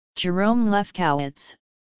Jerome Lefkowitz,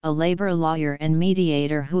 a labor lawyer and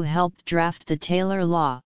mediator who helped draft the Taylor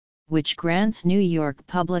Law, which grants New York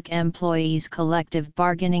public employees collective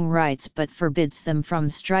bargaining rights but forbids them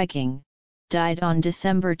from striking, died on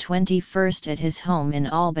December 21 at his home in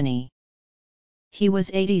Albany. He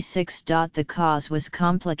was 86. The cause was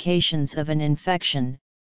complications of an infection,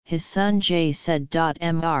 his son Jay said.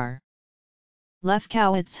 Mr.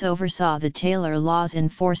 Lefkowitz oversaw the Taylor Law's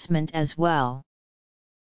enforcement as well.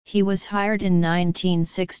 He was hired in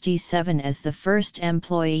 1967 as the first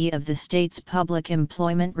employee of the state's Public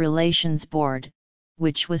Employment Relations Board,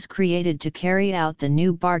 which was created to carry out the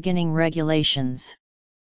new bargaining regulations.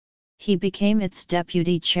 He became its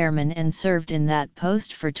deputy chairman and served in that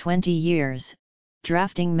post for 20 years,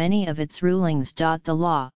 drafting many of its rulings. The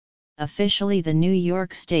law, officially the New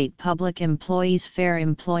York State Public Employees Fair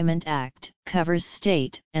Employment Act, covers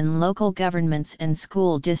state and local governments and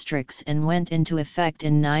school districts and went into effect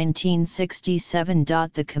in 1967.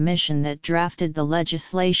 The commission that drafted the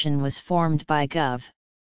legislation was formed by Gov.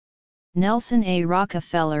 Nelson A.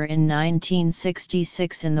 Rockefeller in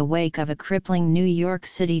 1966 in the wake of a crippling New York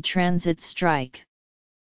City transit strike.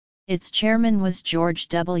 Its chairman was George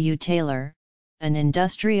W. Taylor, an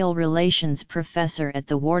industrial relations professor at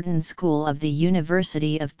the Wharton School of the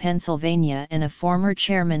University of Pennsylvania and a former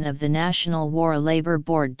chairman of the National War Labor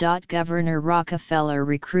Board. Governor Rockefeller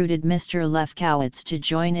recruited Mr. Lefkowitz to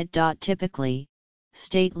join it. Typically,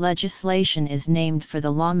 state legislation is named for the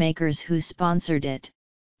lawmakers who sponsored it,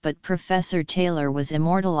 but Professor Taylor was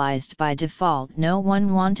immortalized by default. No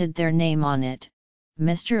one wanted their name on it,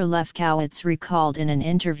 Mr. Lefkowitz recalled in an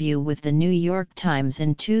interview with the New York Times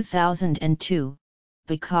in 2002,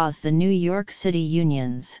 because the New York City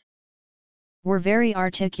unions were very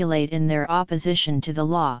articulate in their opposition to the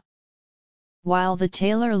law. While the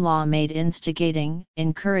Taylor Law made instigating,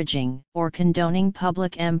 encouraging, or condoning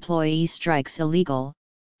public employee strikes illegal,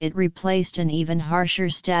 it replaced an even harsher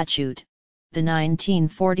statute, the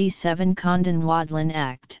 1947 Condon-Wadlin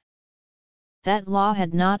Act. That law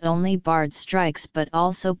had not only barred strikes but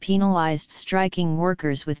also penalized striking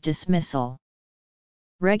workers with dismissal.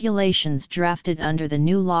 Regulations drafted under the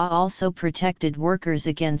new law also protected workers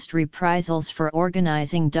against reprisals for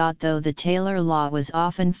organizing. Though the Taylor Law was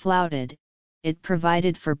often flouted, it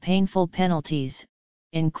provided for painful penalties,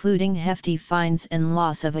 including hefty fines and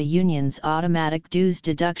loss of a union's automatic dues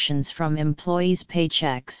deductions from employees'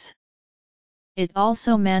 paychecks. It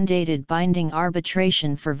also mandated binding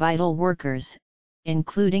arbitration for vital workers,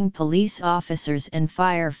 including police officers and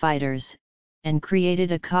firefighters, and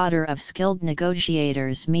created a cadre of skilled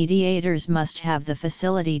negotiators. Mediators must have the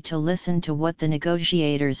facility to listen to what the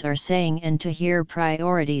negotiators are saying and to hear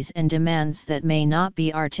priorities and demands that may not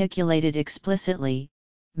be articulated explicitly,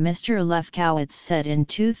 Mr. Lefkowitz said in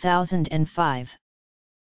 2005.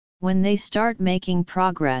 When they start making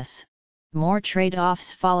progress, more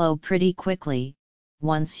trade-offs follow pretty quickly,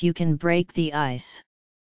 once you can break the ice.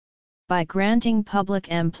 By granting public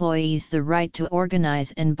employees the right to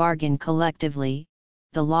organize and bargain collectively,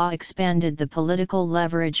 the law expanded the political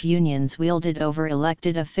leverage unions wielded over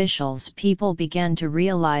elected officials. People began to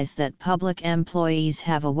realize that public employees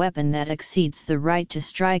have a weapon that exceeds the right to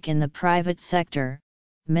strike in the private sector,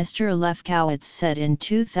 Mr. Lefkowitz said in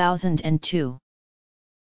 2002.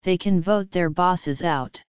 They can vote their bosses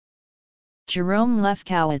out. Jerome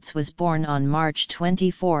Lefkowitz was born on March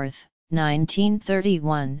 24,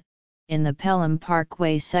 1931, in the Pelham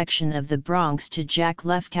Parkway section of the Bronx to Jack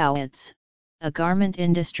Lefkowitz, a garment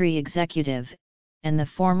industry executive, and the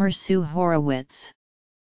former Sue Horowitz.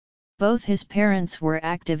 Both his parents were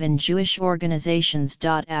active in Jewish organizations.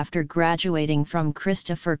 After graduating from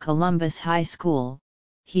Christopher Columbus High School,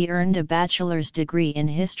 he earned a bachelor's degree in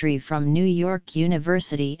history from New York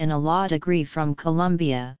University and a law degree from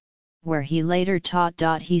Columbia, where he later taught.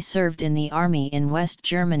 He served in the Army in West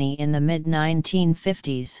Germany in the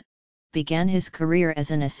mid-1950s, began his career as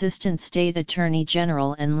an assistant state attorney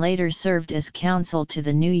general and later served as counsel to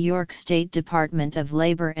the New York State Department of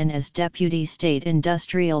Labor and as deputy state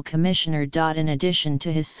industrial commissioner. In addition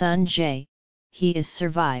to his son Jay, he is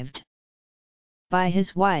survived by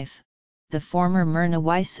his wife, the former Myrna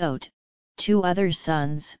Weissoth, two other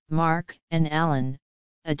sons, Mark and Alan,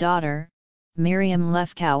 a daughter, Miriam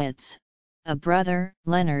Lefkowitz, a brother,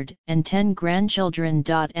 Leonard, and 10 grandchildren.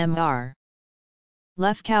 Mr.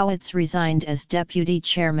 Lefkowitz resigned as deputy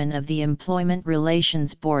chairman of the Employment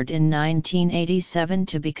Relations Board in 1987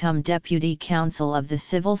 to become deputy counsel of the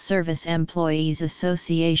Civil Service Employees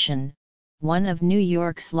Association, one of New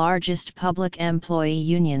York's largest public employee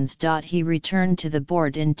unions. He returned to the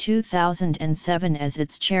board in 2007 as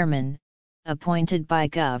its chairman, appointed by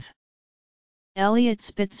Gov. Elliot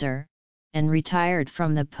Spitzer, and retired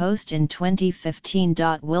from the post in 2015.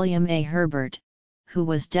 William A. Herbert, who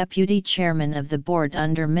was deputy chairman of the board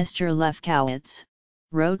under Mr. Lefkowitz,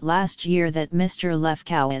 wrote last year that Mr.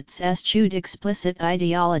 Lefkowitz eschewed explicit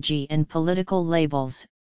ideology and political labels,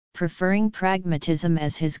 preferring pragmatism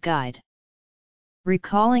as his guide.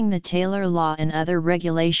 Recalling the Taylor Law and other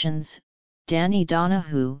regulations, Danny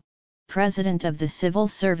Donahue, president of the Civil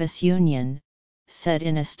Service Union, said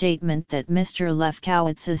in a statement that Mr.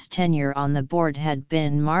 Lefkowitz's tenure on the board had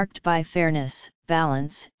been marked by fairness,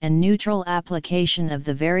 balance, and neutral application of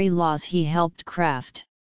the very laws he helped craft.